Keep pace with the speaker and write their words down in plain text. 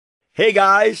Hey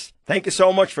guys, thank you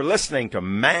so much for listening to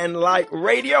Man Like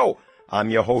Radio.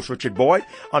 I'm your host, Richard Boyd,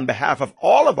 on behalf of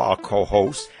all of our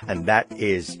co-hosts, and that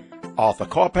is Arthur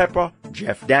Culpepper,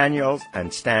 Jeff Daniels,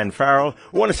 and Stan Farrell.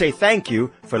 I want to say thank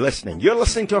you for listening. You're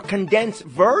listening to a condensed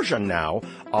version now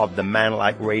of the Man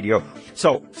Like Radio.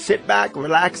 So sit back,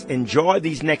 relax, enjoy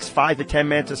these next 5 to 10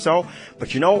 minutes or so.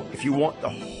 But you know, if you want the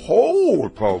whole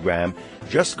program,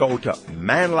 just go to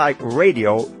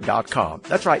manlikeradio.com.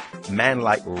 That's right,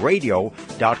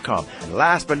 manlikeradio.com. And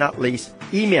last but not least,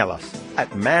 email us at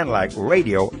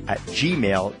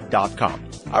manlikeradio@gmail.com.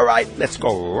 All right, let's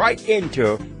go right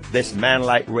into this Man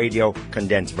Like Radio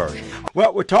condensed version.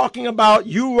 Well, we're talking about,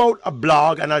 you wrote a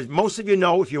blog, and as most of you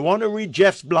know, if you want to read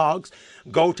Jeff's blogs,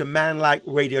 go to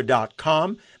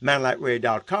manlikeradio.com,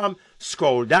 manlikeradio.com,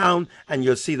 scroll down, and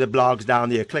you'll see the blogs down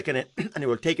there. Click on it, and it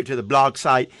will take you to the blog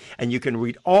site, and you can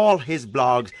read all his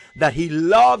blogs that he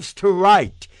loves to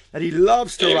write,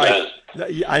 write.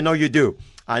 I know you do.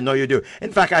 I know you do.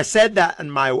 In fact, I said that,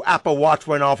 and my Apple Watch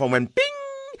went off and went bing,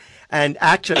 and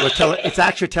actually, it's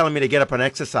actually telling me to get up and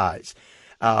exercise.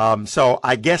 So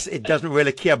I guess it doesn't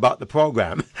really care about the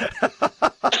program.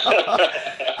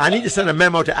 I need to send a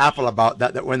memo to Apple about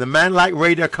that when the Man Like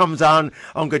Radio comes on,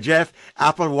 Uncle Jeff,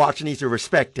 Apple Watch needs to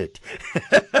respect it.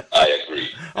 I agree.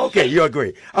 Okay, you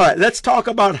agree. All right, let's talk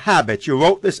about habits. You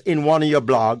wrote this in one of your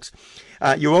blogs.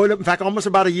 You wrote it, in fact, almost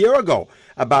about a year ago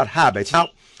about habits. Now,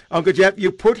 Uncle Jeff,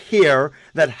 you put here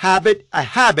that a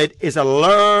habit is a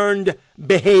learned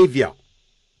behavior.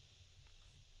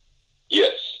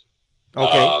 Yes.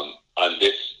 Okay. And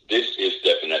this is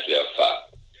definitely a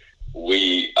fact.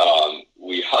 We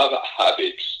have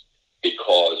habits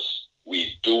because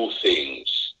we do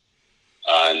things,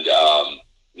 and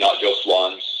not just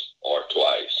once or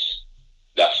twice.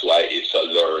 That's why it's a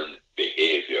learned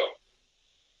behavior.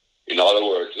 In other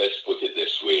words, let's put it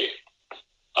this way.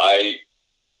 I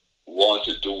want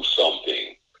to do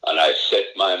something, and I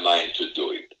set my mind to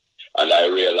do it, and I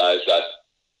realize that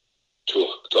to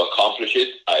accomplish it,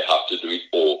 I have to do it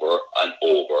over and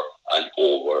over and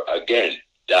over again.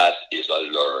 That is a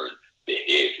learned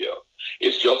behavior.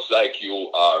 It's just like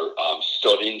you are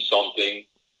studying something,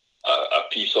 a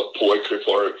piece of poetry,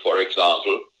 for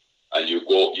example, and you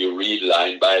read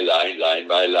line by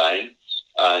line,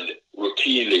 and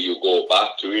routinely you go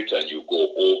back to it and you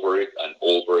go over it and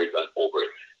over it and over it.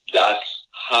 That's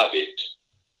habit,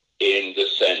 in the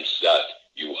sense that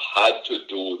you had to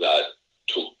do that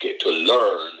to get to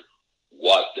learn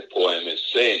what the poem is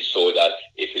saying, so that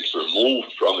if it's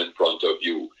removed from in front of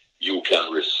you, you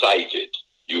can recite it.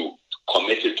 You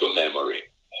commit it to memory.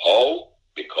 How?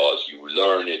 Because you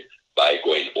learn it by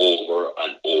going over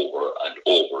and over and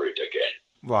over it again.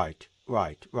 Right.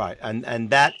 And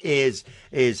that is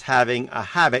having a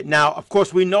habit. Now, of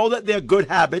course, we know that they're good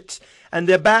habits and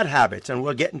they're bad habits, and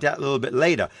we'll get into that a little bit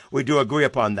later. We do agree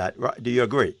upon that, right? Do you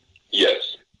agree?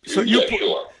 Yes. So sure.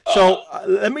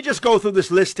 Let me just go through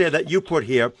this list here that you put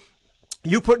here.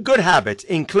 You put good habits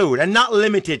include, and not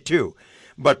limited to,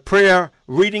 but prayer,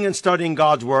 reading and studying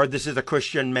God's word. This is a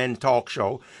Christian men talk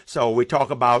show. So we talk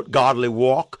about godly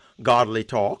walk, godly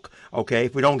talk. Okay,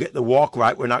 if we don't get the walk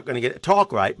right, we're not going to get the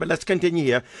talk right. But let's continue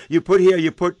here. You put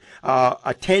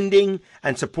attending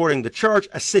and supporting the church,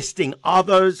 assisting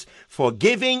others,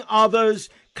 forgiving others,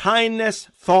 kindness,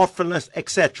 thoughtfulness,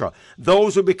 etc.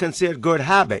 Those would be considered good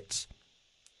habits.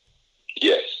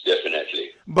 Yes,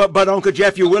 definitely. But Uncle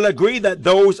Jeff, you will agree that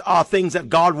those are things that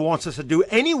God wants us to do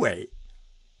anyway.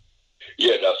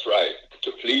 Yeah, that's right.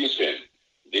 To please him.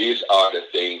 These are the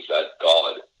things that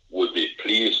God would be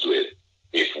pleased with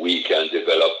if we can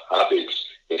develop habits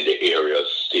in the areas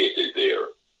stated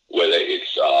there, whether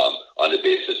it's on the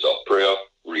basis of prayer,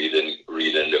 reading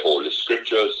the Holy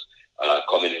Scriptures,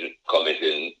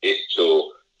 committing it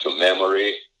to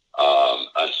memory,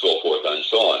 and so forth and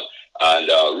so on.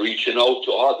 And reaching out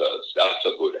to others, that's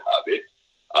a good habit.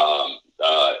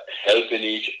 Helping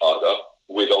each other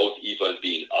without even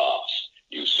being asked.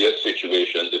 You see a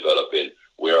situation developing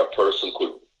where a person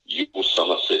could use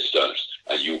some assistance,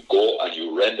 and you go and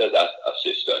you render that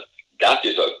assistance. That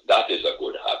is a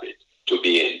good habit to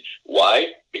be in.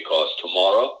 Why? Because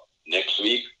tomorrow, next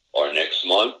week, or next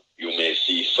month, you may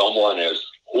see someone else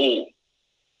who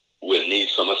will need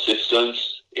some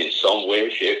assistance in some way,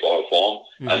 shape, or form,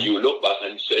 and you look back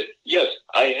and say, yes,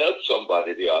 I helped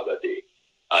somebody the other day,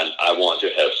 and I want to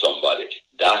help somebody.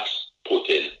 That's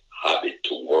putting habit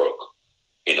to work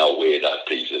in a way that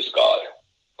pleases God.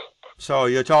 So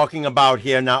you're talking about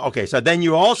here now. Okay, so then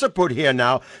you also put here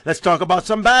now, let's talk about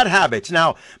some bad habits.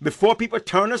 Now, before people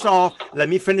turn us off, let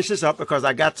me finish this up because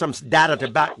I got some data to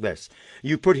back this.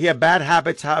 You put here bad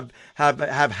habits have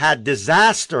had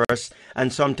disastrous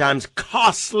and sometimes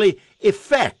costly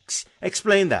effects.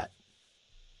 Explain that.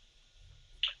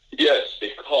 Yes,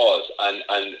 because, and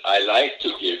I like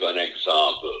to give an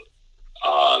example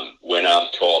when I'm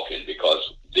talking,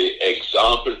 because the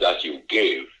example that you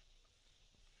gave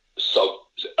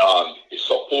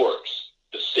supports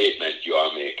the statement you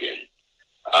are making.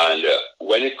 And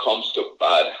when it comes to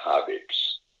bad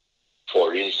habits,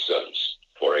 for instance,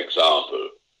 for example,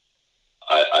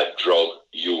 a drug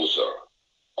user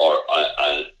or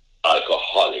an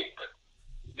alcoholic,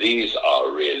 these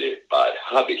are really bad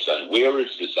habits. And where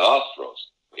it's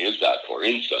disastrous is that, for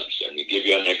instance, let me give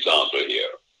you an example here.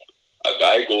 A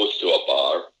guy goes to a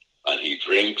bar and he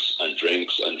drinks and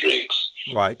drinks and drinks.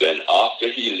 Right. Then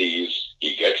after he leaves,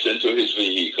 he gets into his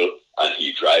vehicle and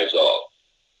he drives off.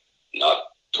 Not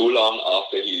too long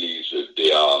after he leaves,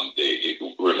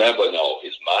 remember now,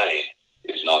 his mind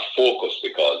is not focused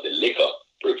because the liquor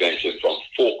prevents him from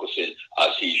focusing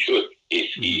as he should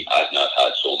if he had not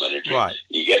had so many drinks. Right.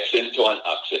 He gets into an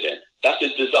accident. That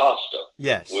is disaster.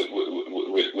 Yes.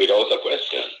 Without a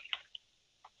question.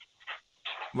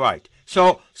 Right.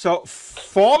 So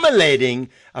formulating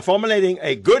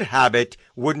a good habit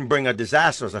wouldn't bring a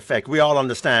disastrous effect. We all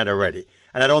understand already.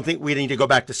 And I don't think we need to go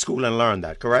back to school and learn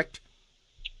that, correct?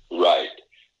 Right.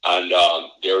 And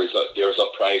there's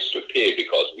a price to pay,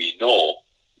 because we know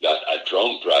that a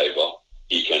drunk driver,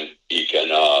 he can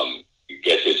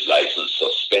get his license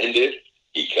suspended.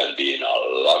 He can be in a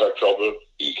lot of trouble.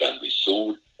 He can be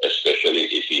sued, especially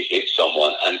if he hits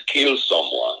someone and kills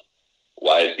someone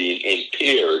while being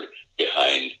impaired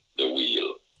behind the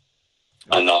wheel.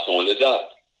 And not only that,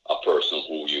 a person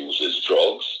who uses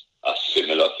drugs, a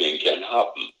similar thing can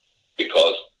happen,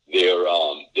 because their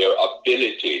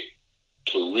ability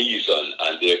to reason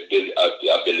and their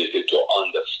ability to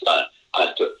understand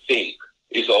and to think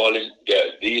is all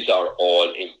these are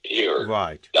all impaired.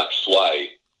 Right. That's why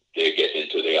they get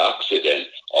into the accident,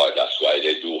 or that's why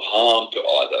they do harm to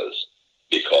others,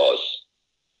 because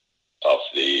of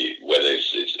whether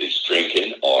it's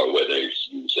drinking or whether it's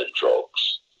using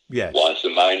drugs. Yes. Once the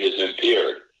mind is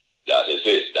impaired, that is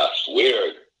it. That's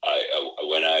where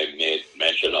when I made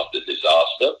mention of the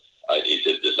disaster, it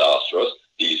is disastrous.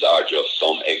 These are just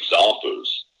some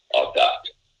examples of that.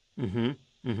 Mm-hmm.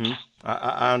 Mm-hmm.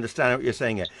 I understand what you're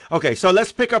saying here. Okay, so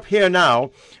let's pick up here now.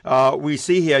 We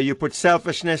see here you put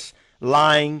selfishness,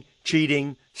 lying,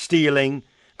 cheating, stealing,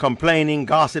 complaining,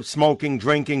 gossip, smoking,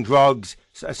 drinking, drugs,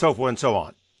 so forth and so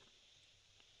on.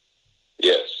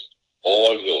 Yes,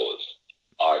 all those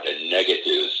are the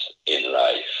negatives in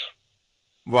life.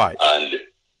 Right. And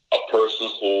a person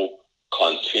who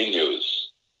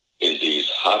continues in these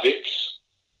habits,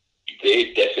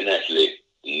 they definitely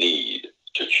need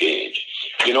to change.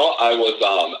 You know, I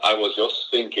was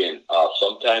just thinking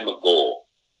some time ago,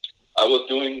 I was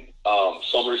doing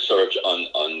some research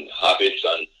on habits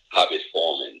and habit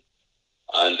forming.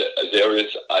 And there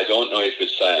is, I don't know if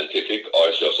it's scientific or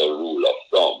it's just a rule of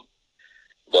thumb,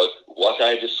 but what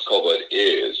I discovered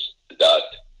is that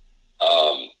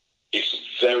it's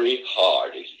very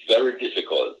hard, it's very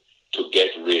difficult to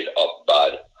get rid of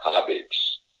bad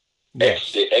habits.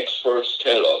 Yes. The experts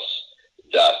tell us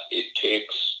that it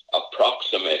takes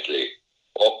approximately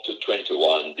up to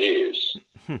 21 days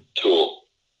to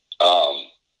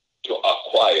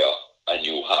acquire a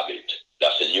new habit.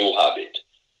 That's a new habit.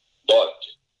 But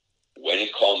when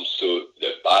it comes to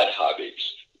the bad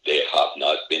habits, they have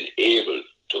not been able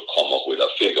to come up with a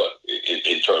figure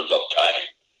in terms of time.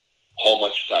 How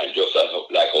much time? Just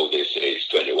like how they say it's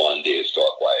 21 days to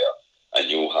acquire a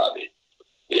new habit.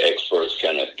 The experts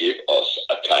cannot give us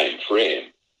a time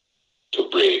frame to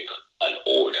break an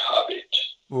old habit.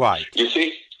 Right. You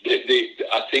see,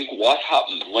 I think what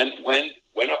happens when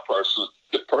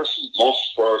the person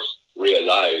must first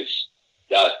realize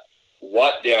that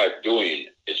what they are doing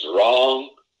is wrong,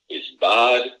 is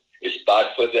bad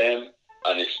for them,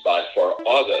 and it's bad for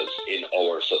others in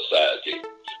our society.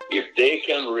 If they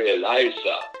can realize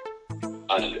that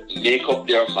and make up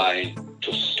their mind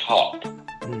to stop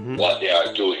what they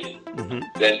are doing,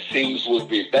 then things would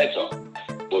be better.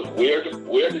 But where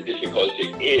the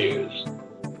difficulty is...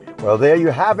 Well, there you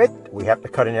have it. We have to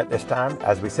cut in at this time.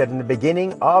 As we said in the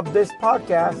beginning of this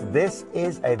podcast, this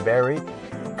is a very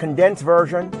condensed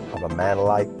version of a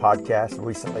Man-Like podcast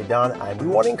recently done. And we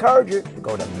want to encourage you to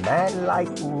go to Man-Like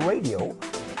Radio,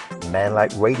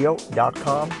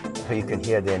 manlikeradio.com, so you can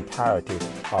hear the entirety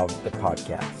of the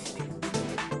podcast.